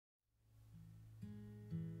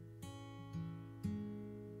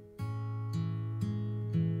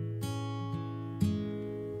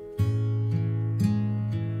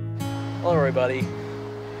Hello everybody,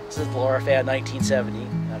 this is Laura Fad 1970.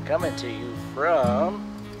 I'm coming to you from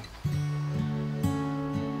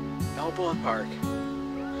Balboa Park.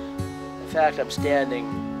 In fact, I'm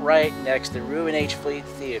standing right next to Reuben H. Fleet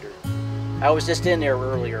Theater. I was just in there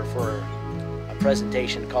earlier for a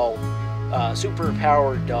presentation called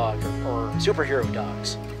Superpowered Dog or Superhero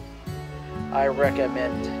Dogs. I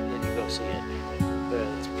recommend that you go see it.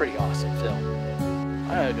 It's a pretty awesome film.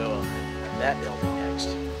 I'm gonna go to that building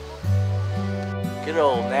next. Good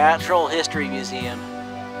old Natural History Museum.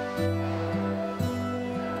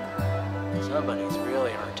 Somebody's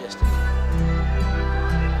really artistic.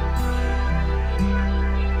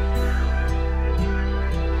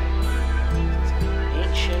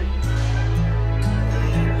 Ancient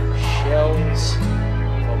shells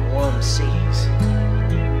from warm seas.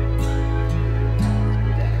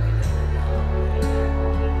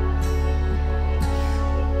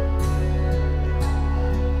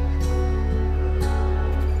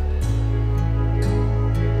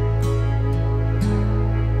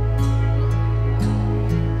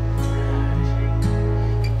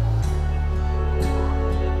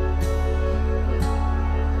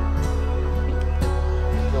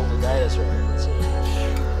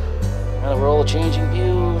 The world changing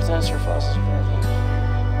view, dinosaur fossils.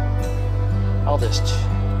 I'll just go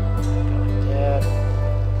like that.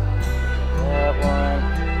 That one.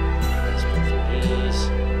 Let's go through these.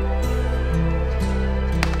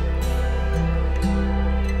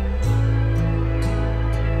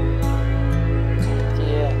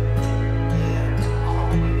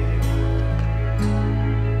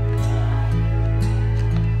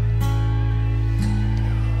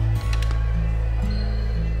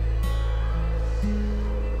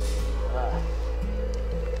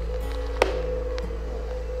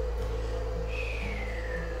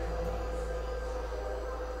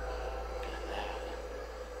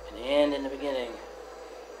 And in the beginning. I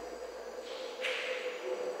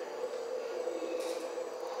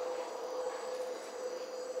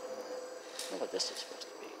don't know what this is supposed to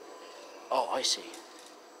be. Oh, I see. On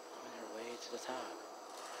their way to the top.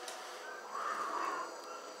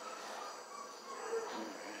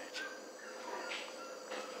 Alright.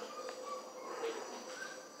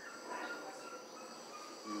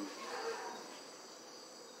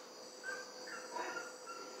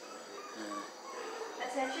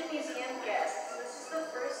 Attention museum guests, this is the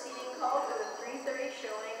first seating call for the 3:30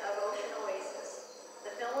 showing of Ocean Oasis.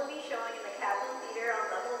 The film will be showing in the Kaplan Theater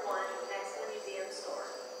on level 1 next to the museum store.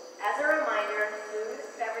 As a reminder, food,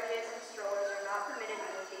 beverages, and strollers are not permitted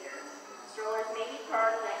in the theater. Strollers may be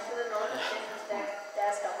parked next to the north admissions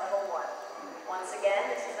desk on level 1. Once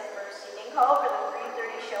again, this is the first seating call for the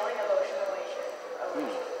 3:30 showing of Ocean Oasis.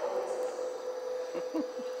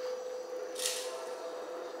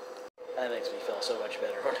 That makes me feel so much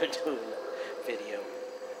better when I'm doing a video.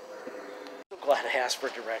 I'm glad I asked for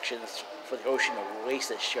directions for the Ocean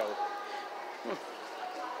Oasis show.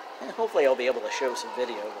 And hopefully I'll be able to show some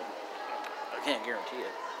video, but I can't guarantee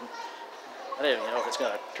it. I don't even know if it's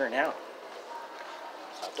going to turn out.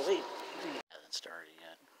 I'll have to wait. It hasn't started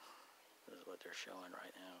yet. This is what they're showing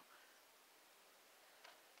right now.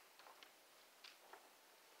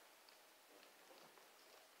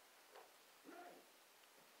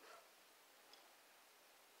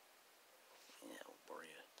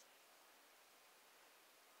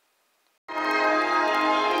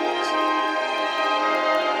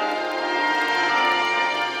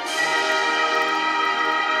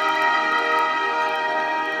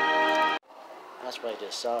 That's what I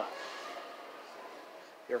just saw.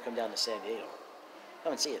 You ever come down to San Diego?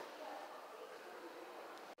 Come and see it.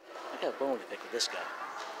 I got a bone to pick with this guy.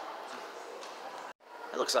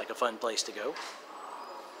 That looks like a fun place to go.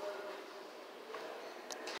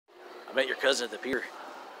 I met your cousin at the pier.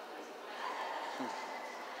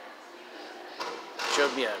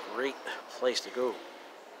 Showed me a great place to go. In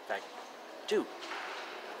fact, dude.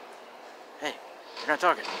 Hey, you're not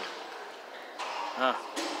talking. Huh?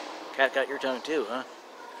 Cat got your tongue too, huh?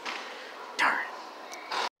 Darn.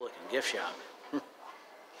 Looking gift shop.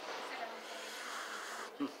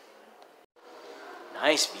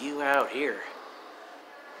 Nice view out here.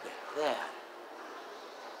 Look at that.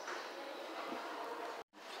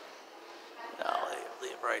 I'll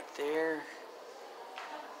leave it right there.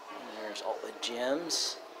 And there's all the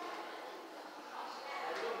gems.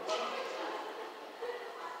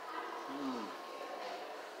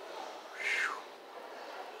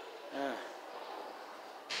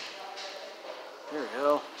 There we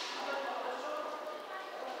go.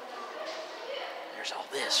 There's all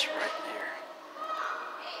this right there.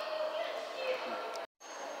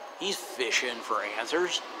 He's fishing for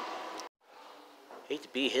answers. Hate to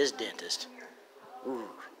be his dentist. Ooh.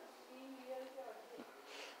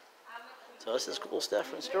 So this is cool stuff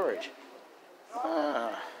from storage.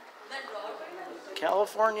 Ah,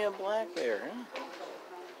 California black bear. Huh?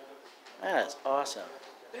 That is awesome.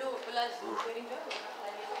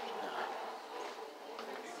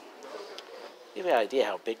 Give you an idea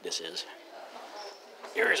how big this is.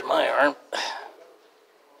 Here's my arm.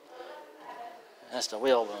 That's the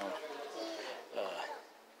whalebone.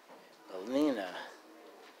 Alina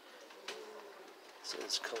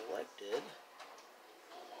says collected.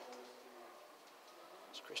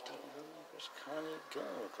 It's Christine, Chris Connie, go,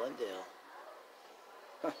 Glendale.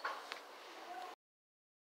 Huh.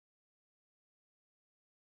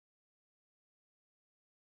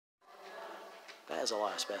 That has a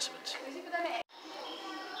lot of specimens.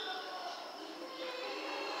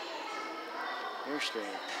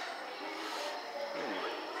 Airstream.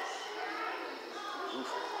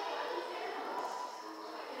 Oof.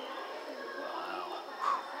 Wow.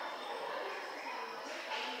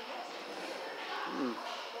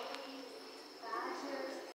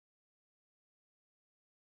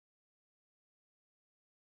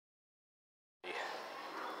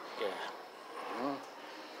 Yeah.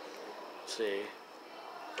 Let's see. It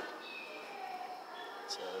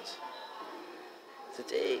says,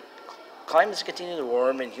 today, climates continue to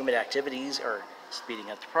warm and human activities are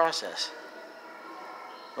speeding up the process.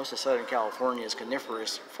 Most of Southern California's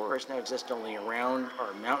coniferous forests now exist only around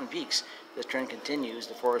our mountain peaks. If this trend continues,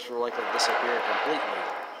 the forest will likely disappear completely.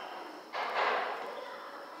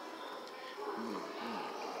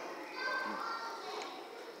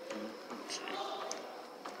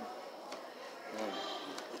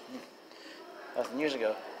 Years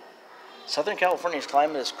ago. Southern California's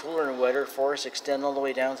climate is cooler and wetter. Forests extend all the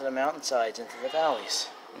way down to the mountainsides into the valleys.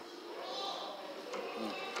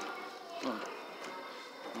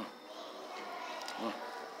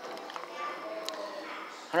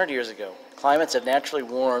 100 years ago, climates have naturally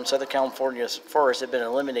warmed. Southern California's forests have been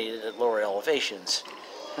eliminated at lower elevations.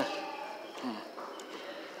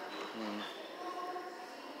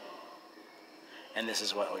 And this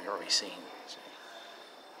is what we've already seen.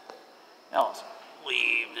 Now let's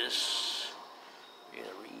leave this.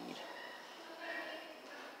 Read.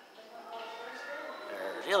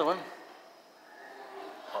 There's the other one.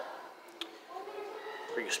 Oh,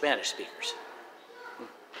 for you Spanish speakers.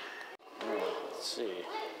 Let's see.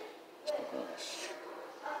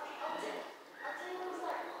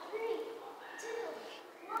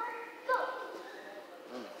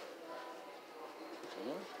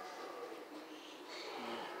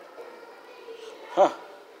 Huh.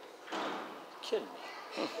 Kidding me.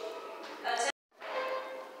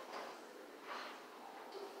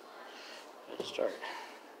 Let's start.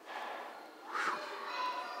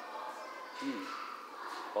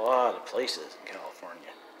 A lot of places in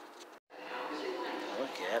California.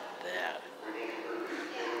 Look at that.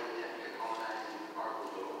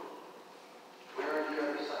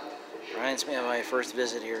 Reminds me of my first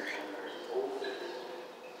visit here.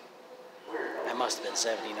 I must have been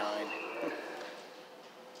 79.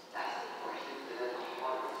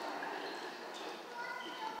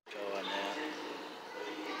 Go on that.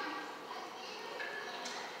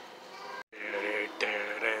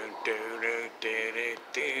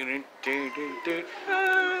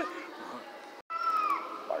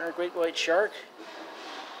 Modern great white shark.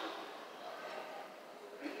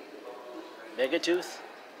 Megatooth.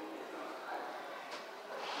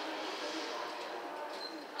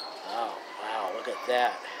 Oh, wow, look at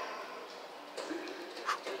that.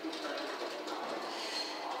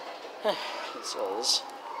 It says,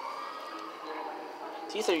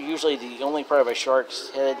 teeth are usually the only part of a shark's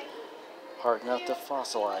head hard enough to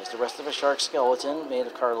fossilize. The rest of a shark's skeleton, made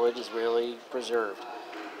of cartilage, is rarely preserved.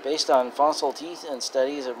 Based on fossil teeth and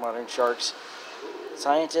studies of modern sharks,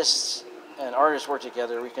 scientists and artists work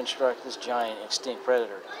together to reconstruct this giant extinct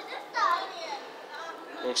predator.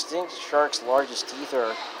 The extinct shark's largest teeth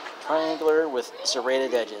are triangular with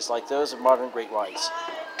serrated edges, like those of modern great whites.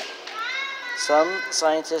 Some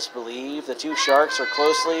scientists believe the two sharks are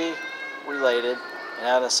closely related and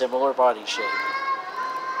have a similar body shape.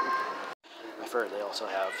 I've heard they also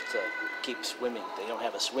have to keep swimming. They don't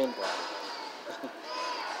have a swim bladder.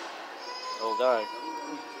 Old dog.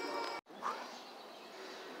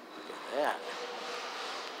 Look at that.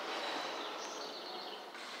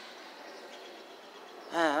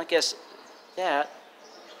 I guess that's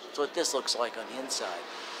what this looks like on the inside.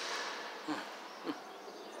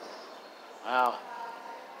 Wow.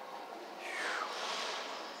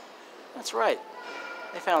 That's right.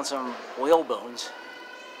 They found some whale bones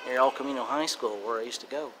near El Camino High School, where I used to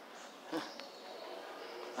go.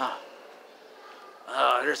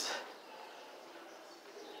 There's...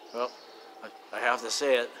 Well, I have to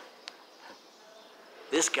say it.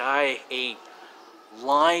 This guy ate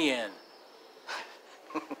lion.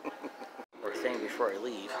 Or thing before I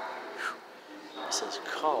leave. This is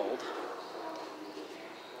called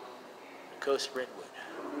Coast Redwood.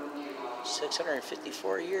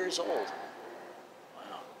 654 years old.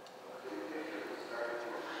 Wow.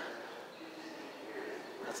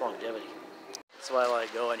 That's longevity. That's why I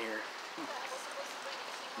like going here.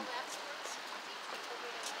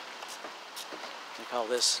 They call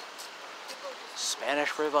this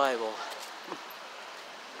Spanish Revival.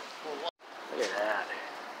 Look at that.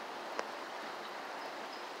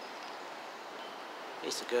 I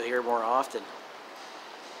used to go here more often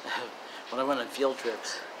when I went on field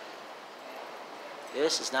trips.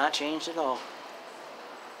 This has not changed at all.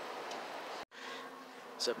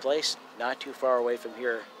 It's a place not too far away from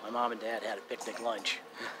here. My mom and dad had a picnic lunch.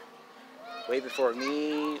 Way before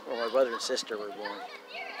me or my brother and sister were born.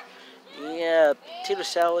 Yeah, potato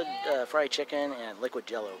salad, fried chicken, and liquid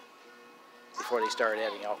jello. Before they started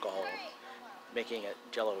adding alcohol, making it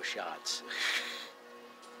jello shots.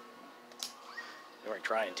 They weren't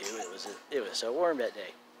trying to. It was so warm that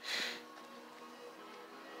day.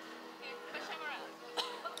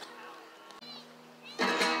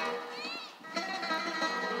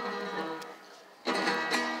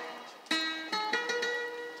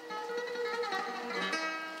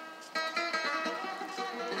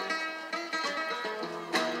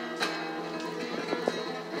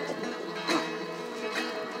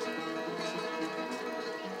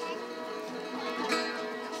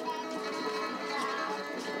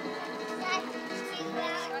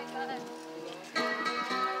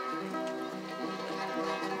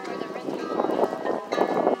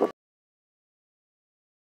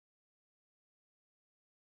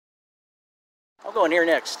 I'll go in here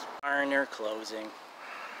next. Darn, they're closing.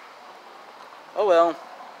 Oh well.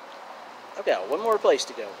 I've got one more place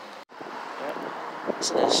to go. Yep.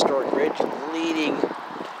 This is a historic bridge leading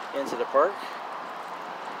into the park.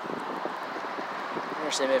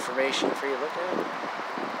 There's some information for you to look at.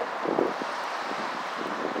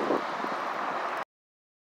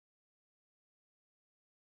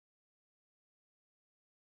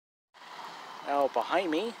 Now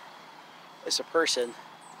behind me is a person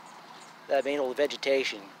that made all the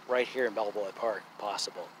vegetation right here in Balboa Park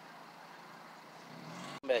possible.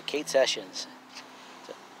 Kate Sessions.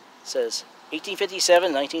 It says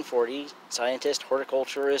 1857-1940, scientist,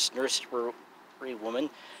 horticulturist, nursery woman,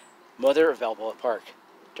 mother of Balboa Park.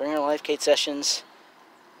 During her life, Kate Sessions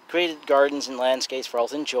created gardens and landscapes for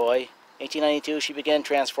health and joy. 1892, she began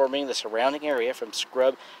transforming the surrounding area from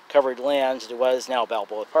scrub-covered lands to what is now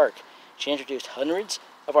Balboa Park. She introduced hundreds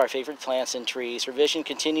of our favorite plants and trees. Her vision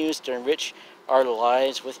continues to enrich our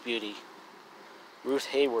lives with beauty. Ruth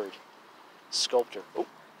Hayward, sculptor. Oh.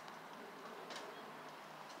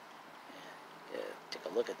 Yeah, take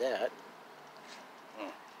a look at that.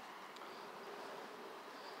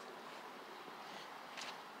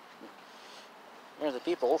 Here the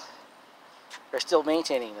people are still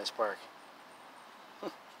maintaining this park.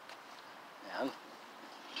 And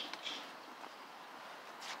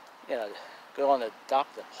yeah, go on the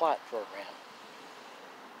Adopt the Plot program.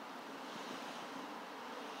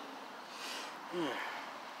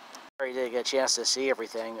 Sorry, didn't get a chance to see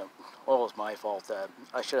everything. Well, it was my fault.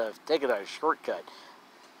 I should have taken a shortcut.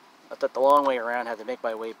 I took the long way around, had to make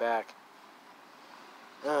my way back.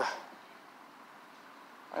 I'm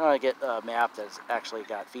going to get a map that's actually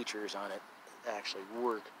got features on it that actually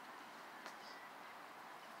work.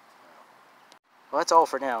 Well, that's all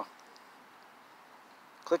for now.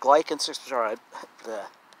 Click like and subscribe.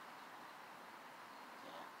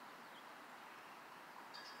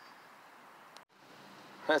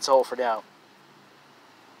 That's all for now.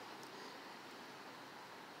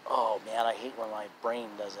 Oh man, I hate when my brain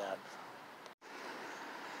does that.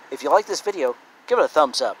 If you like this video, give it a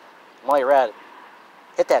thumbs up. While you're at it,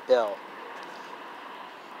 hit that bell.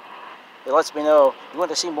 It lets me know you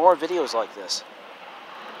want to see more videos like this.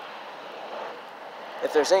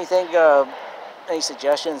 If there's anything, any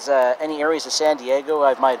suggestions, any areas of San Diego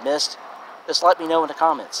I might have missed, just let me know in the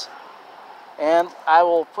comments. And I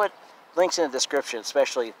will put links in the description,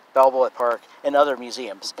 especially Balboa Park and other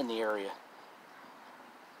museums in the area.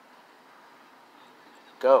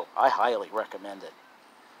 Go. I highly recommend it.